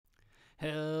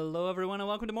Hello everyone and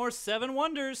welcome to more 7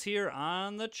 Wonders here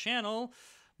on the channel.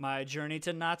 My journey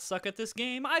to not suck at this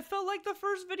game. I felt like the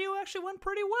first video actually went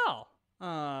pretty well.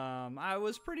 I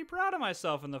was pretty proud of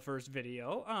myself in the first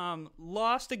video.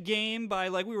 Lost a game by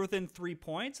we were within 3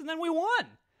 points and then we won.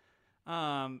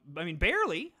 I mean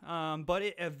barely, but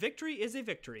a victory is a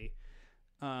victory.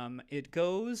 It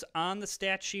goes on the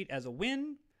stat sheet as a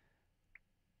win.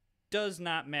 Does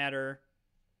not matter.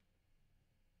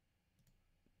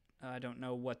 I don't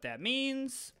know what that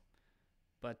means,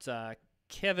 but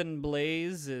Kevin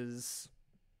Blaze is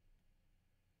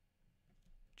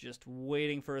just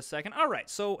waiting for a second. All right,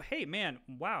 so hey man,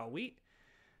 wow, we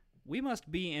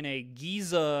must be in a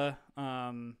Giza.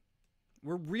 We're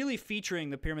really featuring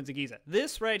the pyramids of Giza.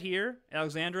 This right here,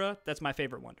 Alexandra, that's my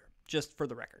favorite wonder, just for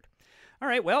the record. All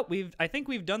right, well, I think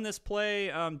we've done this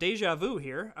play deja vu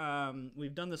here.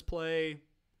 We've done this play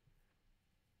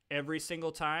every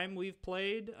single time we've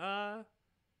played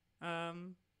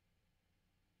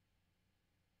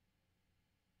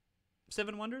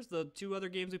Seven Wonders, the 2 other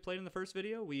games we played in the first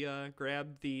video. We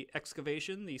grabbed the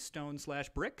excavation, the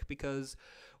stone/brick, because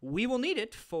we will need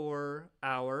it for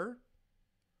our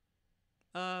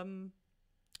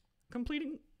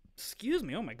completing, excuse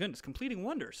me, oh my goodness, completing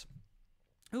wonders.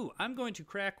 Ooh, I'm going to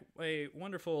crack a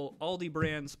wonderful Aldi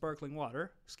brand sparkling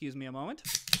water. Excuse me a moment.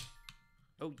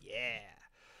 Oh yeah.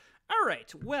 All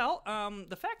right, well,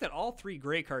 the fact that all 3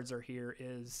 gray cards are here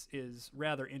is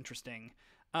rather interesting.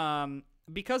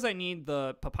 Because I need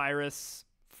the papyrus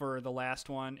for the last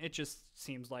one, it just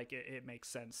seems like it makes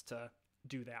sense to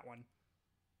do that one.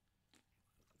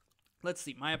 Let's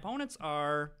see, my opponents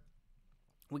are,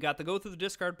 we got the go through the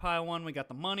discard pile one, we got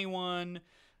the money one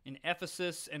in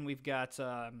Ephesus, and we've got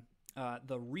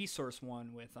the resource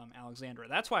one with Alexandra.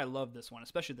 That's why I love this one,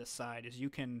 especially this side, is you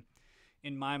can,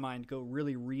 in my mind, go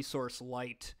really resource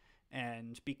light,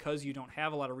 and because you don't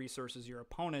have a lot of resources, your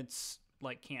opponents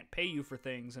can't pay you for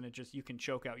things, and you can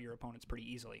choke out your opponents pretty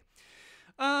easily.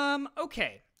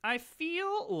 Okay, I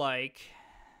feel like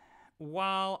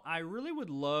while I really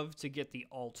would love to get the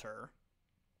altar,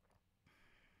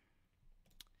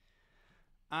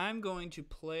 I'm going to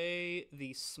play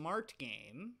the smart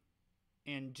game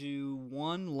and do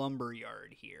 1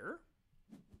 lumberyard here.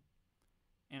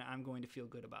 And I'm going to feel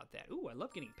good about that. Ooh, I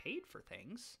love getting paid for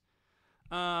things.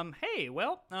 Hey,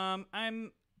 well,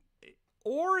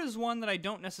 ore is one that I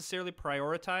don't necessarily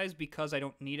prioritize because I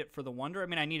don't need it for the wonder. I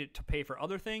mean, I need it to pay for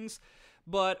other things,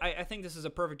 but I think this is a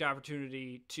perfect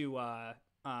opportunity to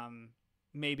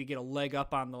maybe get a leg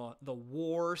up on the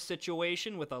war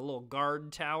situation with a little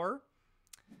guard tower.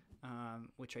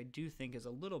 Which I do think is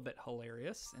a little bit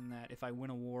hilarious in that if I win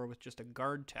a war with just a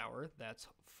guard tower, that's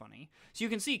funny. So you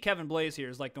can see Kevin Blaze here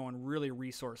is going really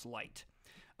resource light.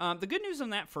 The good news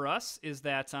on that for us is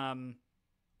that,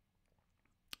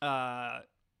 well,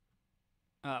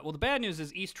 the bad news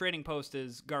is East Trading Post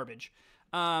is garbage.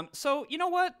 So you know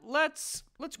what? Let's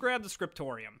grab the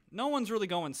scriptorium. No one's really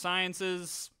going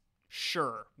sciences.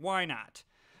 Sure, why not?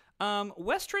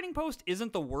 West Trading Post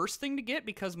isn't the worst thing to get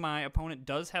because my opponent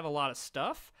does have a lot of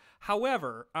stuff.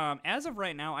 However, as of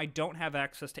right now, I don't have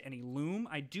access to any loom.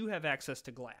 I do have access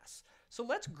to glass. So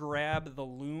let's grab the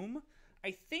loom. I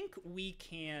think we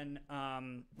can,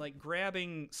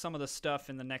 grabbing some of the stuff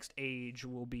in the next age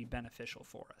will be beneficial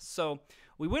for us. So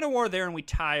we win a war there and we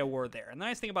tie a war there. And the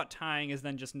nice thing about tying is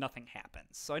then just nothing happens.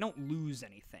 So I don't lose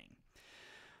anything.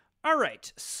 All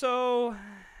right, so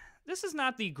this is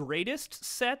not the greatest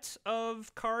set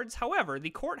of cards. However,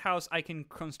 the courthouse I can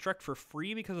construct for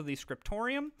free because of the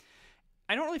scriptorium.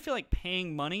 I don't really feel like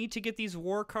paying money to get these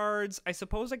war cards. I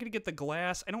suppose I could get the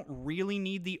glass. I don't really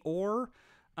need the ore.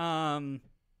 I'd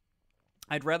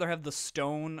rather have the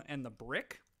stone and the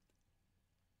brick.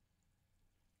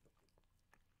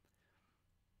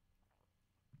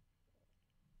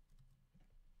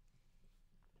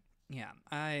 Yeah,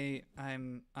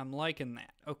 I'm liking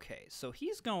that. Okay, so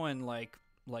he's going like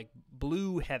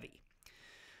blue heavy.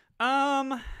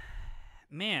 Man,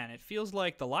 it feels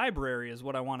like the library is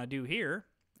what I want to do here.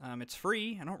 It's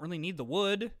free. I don't really need the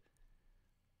wood.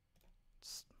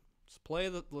 Let's play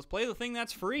the thing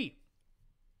that's free.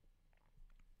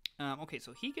 Okay,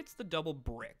 so he gets the double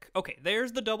brick. Okay,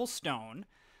 there's the double stone.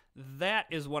 That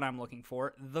is what I'm looking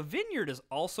for. The vineyard is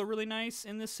also really nice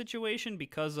in this situation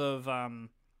because of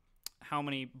how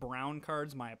many brown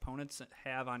cards my opponents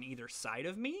have on either side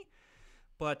of me.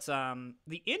 But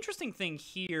the interesting thing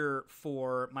here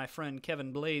for my friend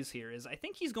Kevin Blaze here is I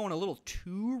think he's going a little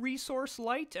too resource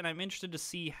light, and I'm interested to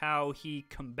see how he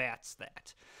combats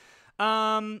that.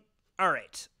 All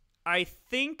right. I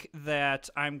think that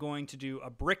I'm going to do a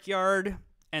brickyard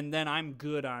and then I'm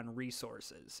good on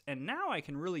resources. And now I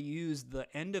can really use the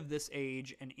end of this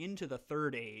age and into the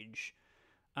third age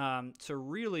to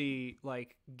really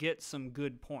like get some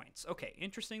good points. Okay,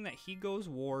 interesting that he goes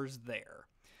wars there.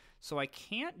 So I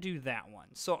can't do that one.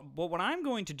 So, but what I'm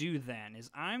going to do then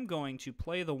is I'm going to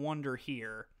play the Wonder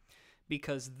here,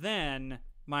 because then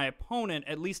my opponent,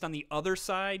 at least on the other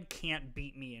side, can't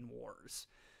beat me in wars.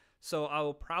 So I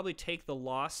will probably take the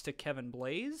loss to Kevin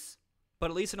Blaze,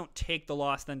 but at least I don't take the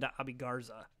loss then to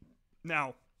Abigarza.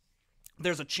 Now,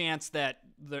 there's a chance that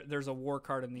there's a war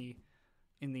card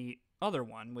in the other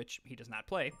one, which he does not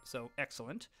play, so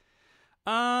excellent.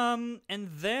 And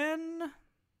then,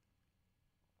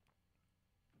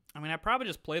 I mean, I probably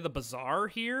just play the Bazaar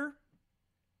here.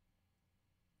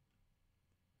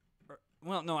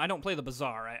 Well, no, I don't play the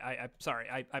Bazaar.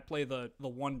 I play the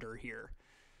Wonder here.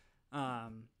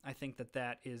 I think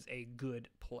that is a good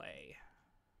play.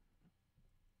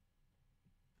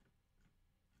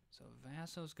 So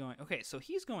Vasso's going... Okay, so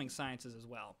he's going Sciences as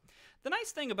well. The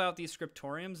nice thing about these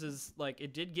Scriptoriums is, like,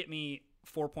 it did get me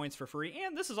 4 points for free,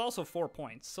 and this is also 4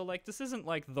 points. So, like, this isn't,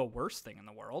 like, the worst thing in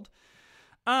the world.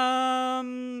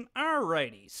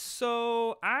 Alrighty.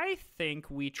 So, I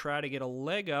think we try to get a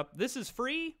leg up. This is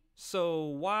free, so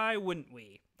why wouldn't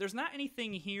we? There's not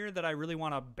anything here that I really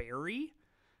want to bury.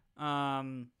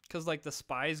 Because, like, the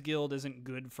Spies Guild isn't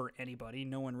good for anybody.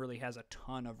 No one really has a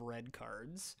ton of red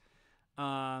cards.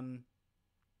 I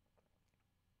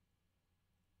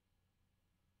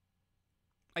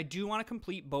do want to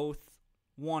complete both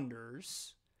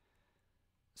Wonders.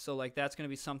 So, like, that's going to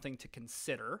be something to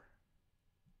consider.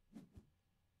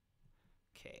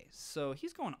 Okay, so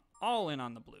he's going all in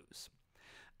on the blues.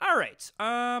 All right,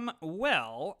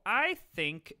 well, I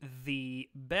think the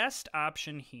best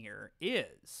option here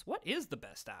is... What is the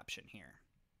best option here?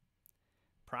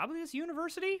 Probably this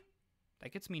University?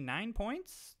 That gets me 9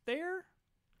 points there?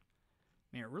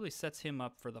 I mean, it really sets him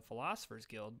up for the Philosopher's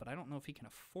Guild, but I don't know if he can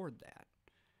afford that.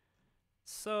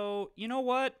 So, you know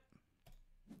what?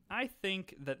 I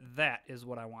think that is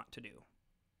what I want to do.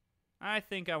 I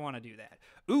think I want to do that.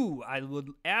 Ooh, I would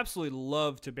absolutely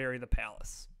love to bury the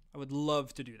palace. I would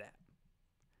love to do that.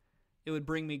 It would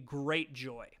bring me great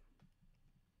joy.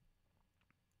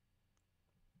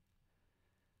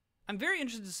 I'm very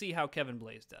interested to see how Kevin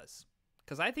Blaze does,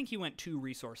 because I think he went too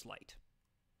resource light.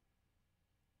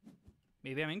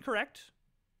 Maybe I'm incorrect.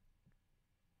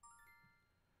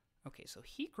 Okay, so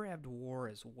he grabbed war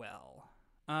as well.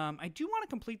 I do want to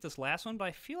complete this last one, but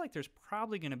I feel like there's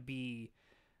probably going to be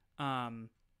one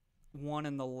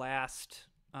in the last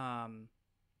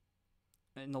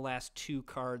 2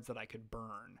 cards that I could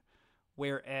burn.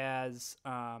 Whereas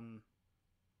I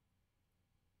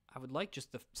would like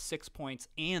just the 6 points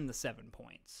and the 7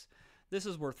 points. This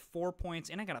is worth 4 points,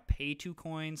 and I gotta pay 2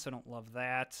 coins, so I don't love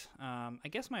that. I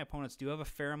guess my opponents do have a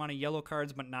fair amount of yellow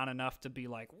cards, but not enough to be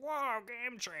like, whoa,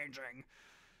 game changing.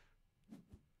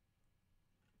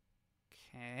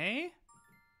 Okay.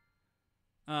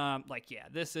 Like, yeah,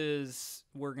 this is...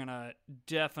 We're gonna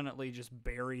definitely just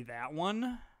bury that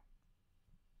one.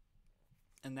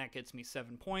 And that gets me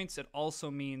 7 points. It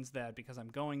also means that because I'm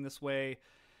going this way,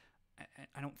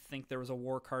 I don't think there was a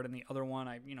war card in the other one.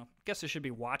 I guess I should be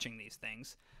watching these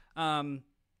things.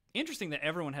 Interesting that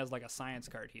everyone has like a science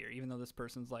card here, even though this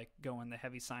person's like going the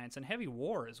heavy science and heavy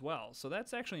war as well. So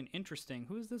that's actually an interesting...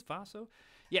 Who is this, Vaso?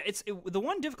 Yeah, the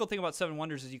one difficult thing about Seven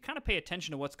Wonders is you kind of pay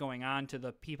attention to what's going on to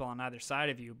the people on either side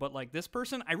of you. But like this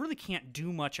person, I really can't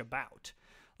do much about.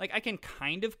 Like I can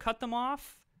kind of cut them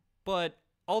off, but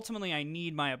ultimately I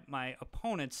need my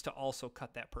opponents to also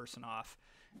cut that person off.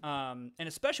 And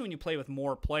especially when you play with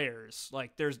more players,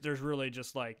 like there's really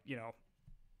just like,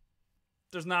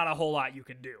 there's not a whole lot you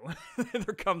can do.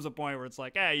 There comes a point where it's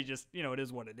like, you just, it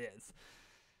is what it is.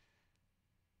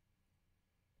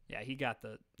 Yeah, he got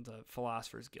the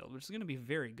Philosopher's Guild, which is going to be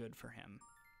very good for him.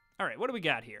 All right, what do we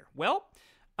got here? Well,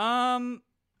 I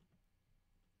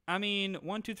mean,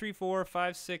 1, 2, 3, 4,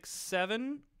 5, 6,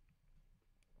 7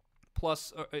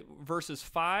 plus versus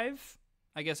 5.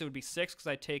 I guess it would be 6 because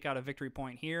I take out a victory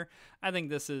point here. I think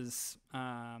this is,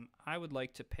 I would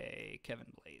like to pay Kevin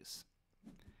Blaze.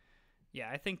 Yeah,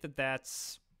 I think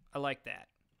that's, I like that.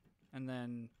 And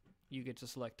then you get to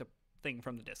select a thing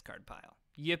from the discard pile.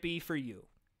 Yippee for you.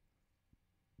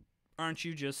 Aren't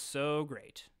you just so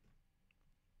great?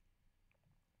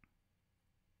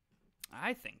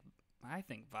 I think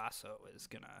Vaso is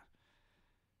gonna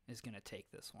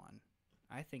take this one.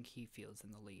 I think he feels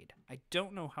in the lead. I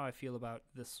don't know how I feel about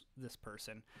this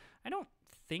person. I don't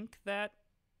think that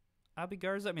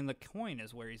Abigarza, I mean, the coin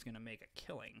is where he's going to make a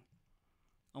killing.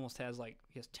 Almost has, like,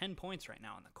 he has 10 points right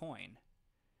now on the coin.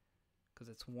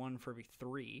 because it's 1 for every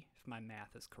 3, if my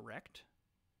math is correct.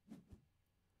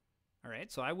 All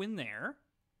right, so I win there.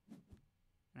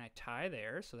 And I tie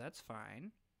there, so that's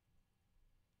fine.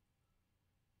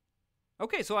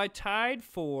 Okay, so I tied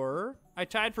for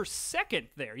second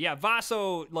there. Yeah,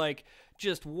 Vaso, like,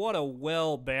 just what a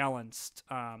well-balanced,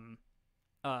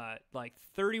 like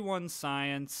 31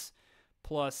 science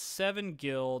plus 7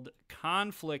 guild,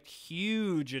 conflict,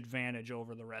 huge advantage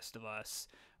over the rest of us.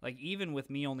 Like, even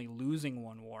with me only losing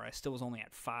 1 war, I still was only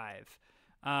at 5.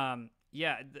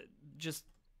 Yeah, just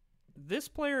this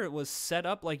player was set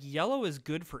up like yellow is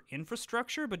good for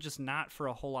infrastructure, but just not for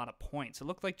a whole lot of points. It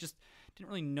looked like just didn't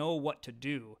really know what to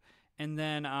do. And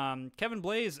then Kevin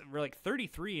Blaze were like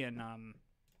 33 in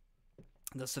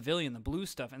the civilian, the blue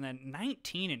stuff, and then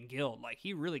 19 in guild. Like,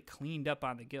 he really cleaned up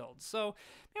on the guild. So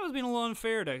it was being a little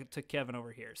unfair to Kevin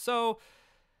over here. So,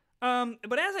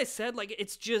 but as I said, like,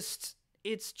 it's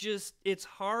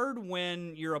hard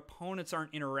when your opponents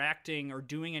aren't interacting or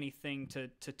doing anything to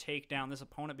take down this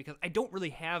opponent, because I don't really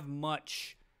have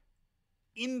much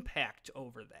impact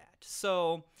over that.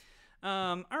 So,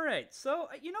 all right. So,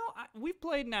 you know, we've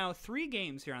played now 3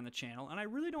 games here on the channel, and I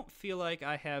really don't feel like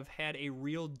I have had a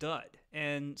real dud.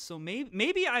 And so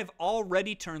maybe I've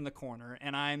already turned the corner,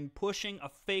 and I'm pushing a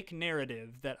fake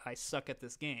narrative that I suck at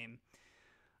this game.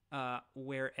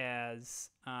 Whereas,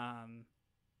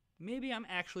 maybe I'm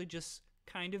actually just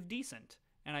kind of decent,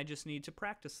 and I just need to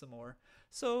practice some more.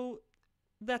 So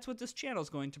that's what this channel is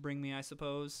going to bring me, I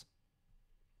suppose.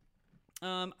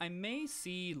 I may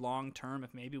see long-term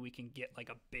if maybe we can get like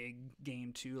a big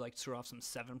game too, like throw off some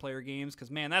 7-player games, because,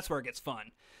 man, that's where it gets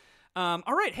fun. All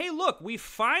right, hey, look, we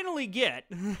finally get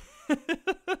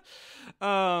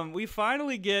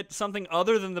something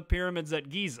other than the pyramids at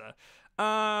Giza.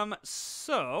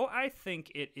 So I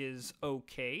think it is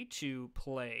okay to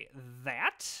play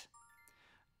that.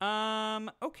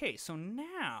 Okay, so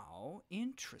now,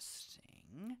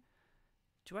 interesting.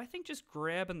 Do I think just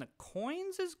grabbing the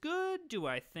coins is good? Do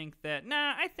I think that...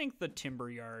 Nah, I think the Timber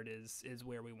Yard is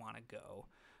where we want to go.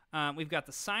 We've got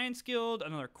the Science Guild,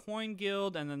 another Coin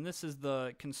Guild, and then this is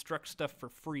the Construct Stuff for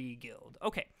Free Guild.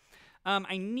 Okay.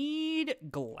 I need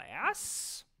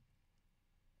glass.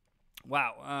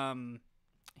 Wow.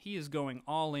 He is going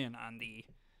all in on the...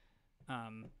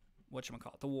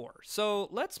 whatchamacallit, the war. So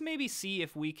let's maybe see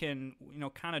if we can, you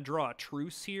know, kind of draw a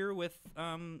truce here with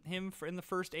him in the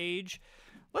first age.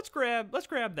 Let's grab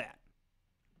that.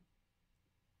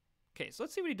 Okay, so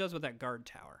let's see what he does with that guard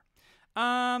tower.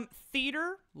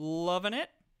 Theater, loving it.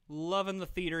 Loving the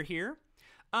theater here.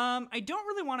 I don't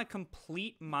really want to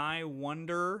complete my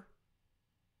wonder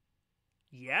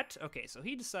yet. Okay, so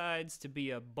he decides to be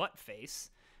a butt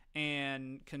face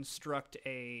and construct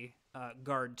a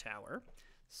guard tower.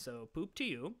 So, poop to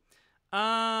you.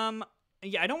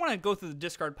 Yeah, I don't want to go through the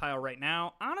discard pile right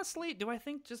now. Honestly, I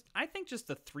think just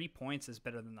the 3 points is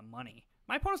better than the money.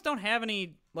 My opponents don't have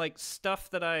any, like, stuff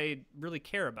that I really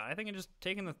care about. I think I'm just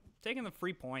taking the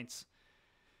free points.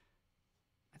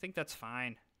 I think that's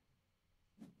fine.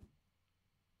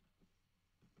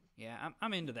 Yeah,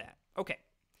 I'm into that. Okay.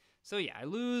 So yeah, I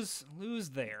lose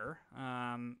there.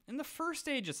 In the first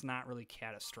stage, it's not really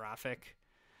catastrophic.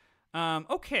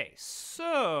 Okay,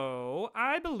 so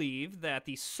I believe that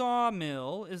the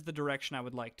sawmill is the direction I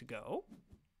would like to go,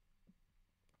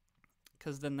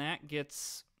 because then that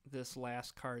gets this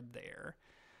last card there.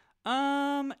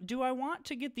 Do I want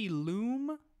to get the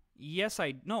loom? Yes,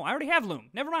 no, I already have loom.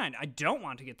 Never mind. I don't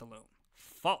want to get the loom.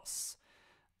 False.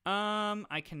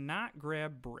 I cannot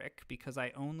grab brick because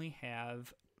I only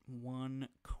have 1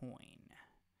 coin.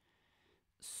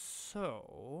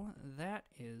 So that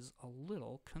is a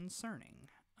little concerning.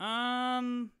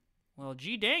 Well,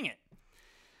 gee dang it.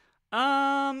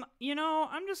 You know,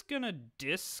 I'm just gonna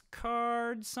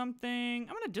discard something.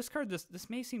 I'm gonna discard this. This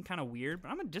may seem kind of weird, but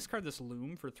I'm gonna discard this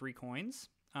loom for 3 coins.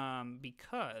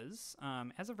 Because,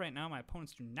 as of right now, my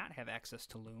opponents do not have access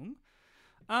to loom.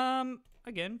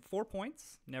 Again, 4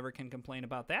 points. Never can complain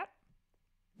about that.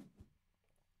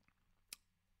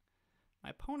 My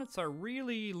opponents are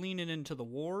really leaning into the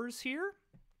wars here.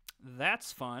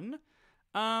 That's fun.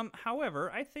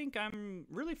 However, I think I'm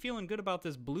really feeling good about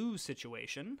this blue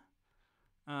situation.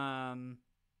 I'm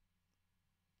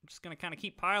just going to kind of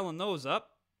keep piling those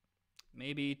up.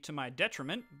 Maybe to my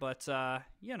detriment, but,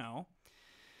 you know.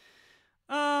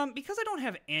 Because I don't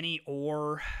have any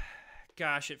ore,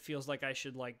 gosh, it feels like I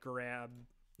should, like, grab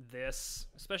this.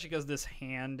 Especially because this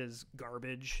hand is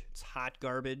garbage. It's hot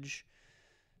garbage.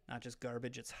 Not just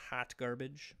garbage, it's hot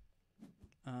garbage.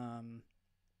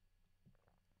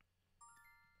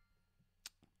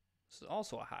 This is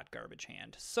also a hot garbage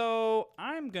hand. So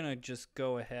I'm going to just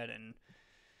go ahead and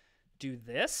do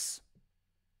this.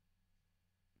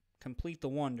 Complete the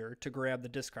wonder to grab the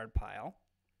discard pile.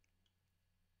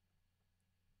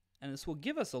 And this will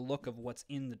give us a look of what's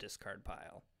in the discard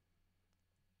pile.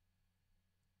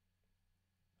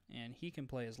 And he can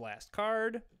play his last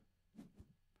card.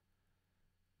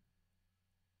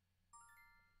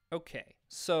 Okay,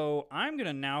 so I'm going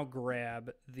to now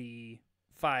grab the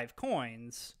 5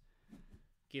 coins,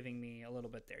 giving me a little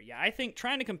bit there. Yeah, I think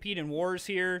trying to compete in wars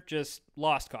here, just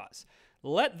lost cause.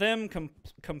 Let them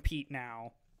compete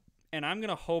now, and I'm going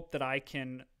to hope that I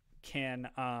can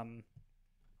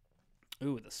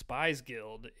ooh, the Spies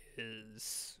Guild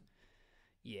is,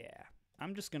 yeah.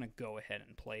 I'm just going to go ahead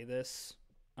and play this,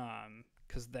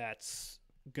 because that's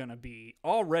going to be,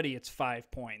 already it's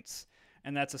 5 points,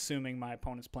 and that's assuming my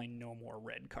opponent's playing no more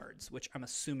red cards, which I'm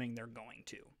assuming they're going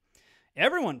to.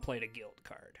 Everyone played a guild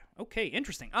card. Okay,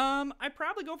 interesting. I'd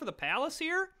probably go for the Palace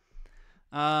here.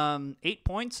 8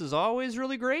 points is always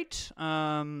really great.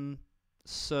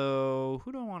 So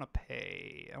who do I want to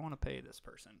pay? I want to pay this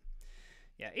person.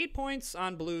 Yeah, 8 points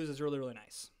on blues is really, really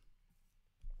nice.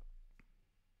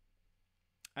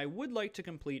 I would like to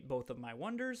complete both of my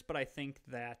wonders, but I think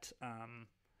that,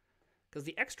 because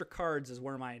the extra cards is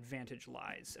where my advantage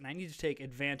lies, and I need to take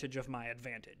advantage of my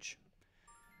advantage,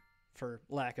 for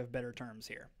lack of better terms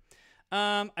here.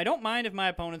 I don't mind if my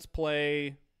opponents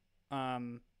play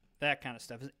that kind of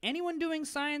stuff. Is anyone doing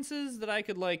sciences that I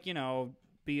could, like, you know,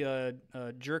 be a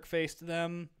jerk face to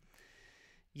them?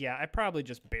 Yeah, I probably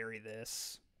just bury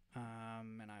this.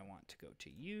 And I want to go to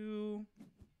you.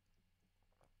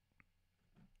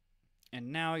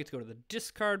 And now I get to go to the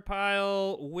discard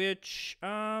pile, which,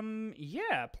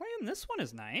 yeah, playing this one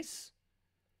is nice.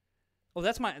 Oh,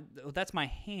 that's my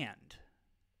hand.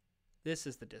 This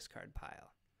is the discard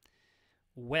pile.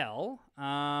 Well,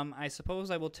 I suppose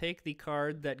I will take the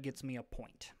card that gets me a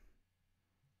point.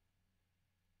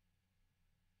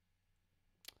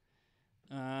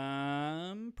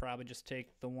 Probably just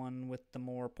take the one with the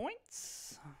more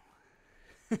points.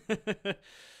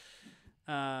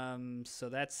 So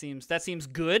that seems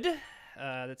good.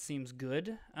 That seems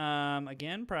good.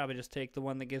 Again, probably just take the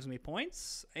one that gives me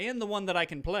points and the one that I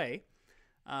can play.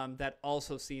 That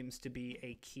also seems to be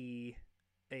a key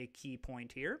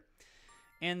point here.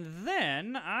 And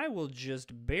then I will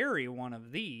just bury one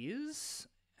of these.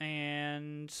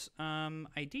 And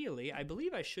ideally, I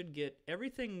believe I should get,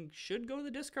 everything should go to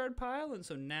the discard pile, and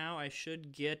so now I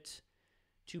should get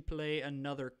to play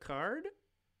another card.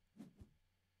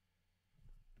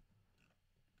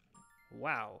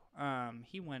 Wow,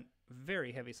 he went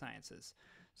very heavy sciences.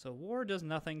 So war does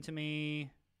nothing to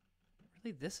me.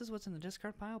 Really, this is what's in the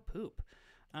discard pile? Poop.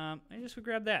 I just would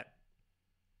grab that.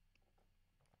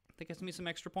 That gets me some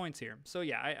extra points here. So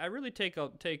yeah, I really take a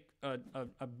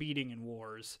beating in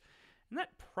wars. And that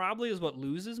probably is what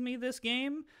loses me this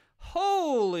game.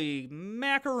 Holy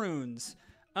macaroons.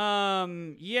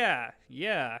 Yeah.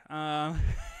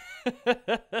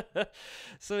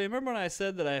 So you remember when I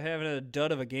said that I haven't had a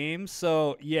dud of a game?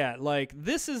 So yeah, like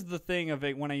this is the thing of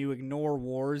it when you ignore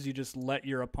wars, you just let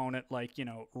your opponent, like, you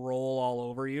know, roll all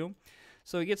over you.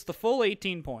 So he gets the full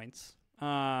 18 points.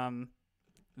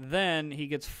 Then he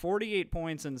gets 48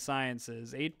 points in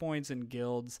sciences, 8 points in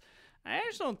guilds. I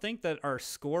actually don't think that our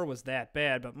score was that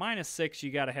bad, but -6,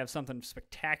 you got to have something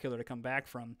spectacular to come back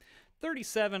from.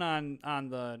 37 on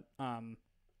the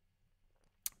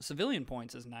civilian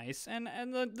points is nice, and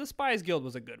the Spies Guild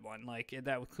was a good one. Like,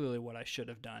 that was clearly what I should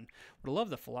have done. Would have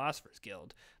loved the Philosophers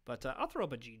Guild, but I'll throw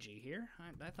up a GG here.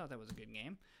 I thought that was a good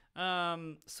game.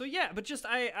 So yeah, but just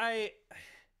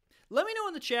let me know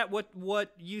in the chat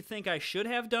what you think I should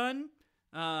have done.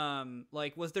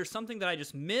 Like, was there something that I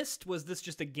just missed? Was this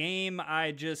just a game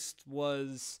I just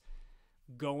was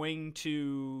going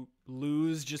to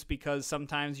lose just because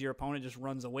sometimes your opponent just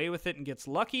runs away with it and gets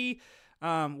lucky?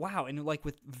 Wow, and like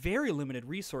with very limited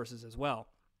resources as well.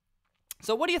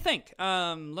 So what do you think?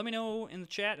 Let me know in the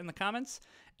chat, in the comments.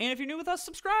 And if you're new with us,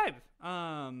 subscribe.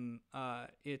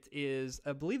 It is,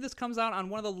 I believe this comes out on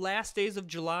one of the last days of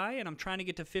July, and I'm trying to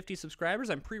get to 50 subscribers.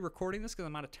 I'm pre-recording this because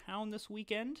I'm out of town this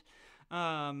weekend.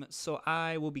 So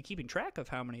I will be keeping track of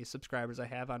how many subscribers I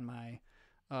have on my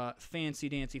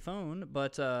fancy-dancy phone.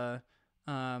 But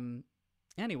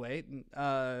anyway,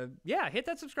 yeah, hit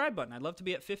that subscribe button. I'd love to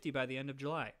be at 50 by the end of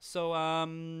July. So,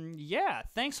 yeah,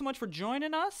 thanks so much for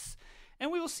joining us,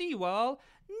 and we will see you all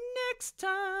next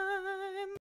time.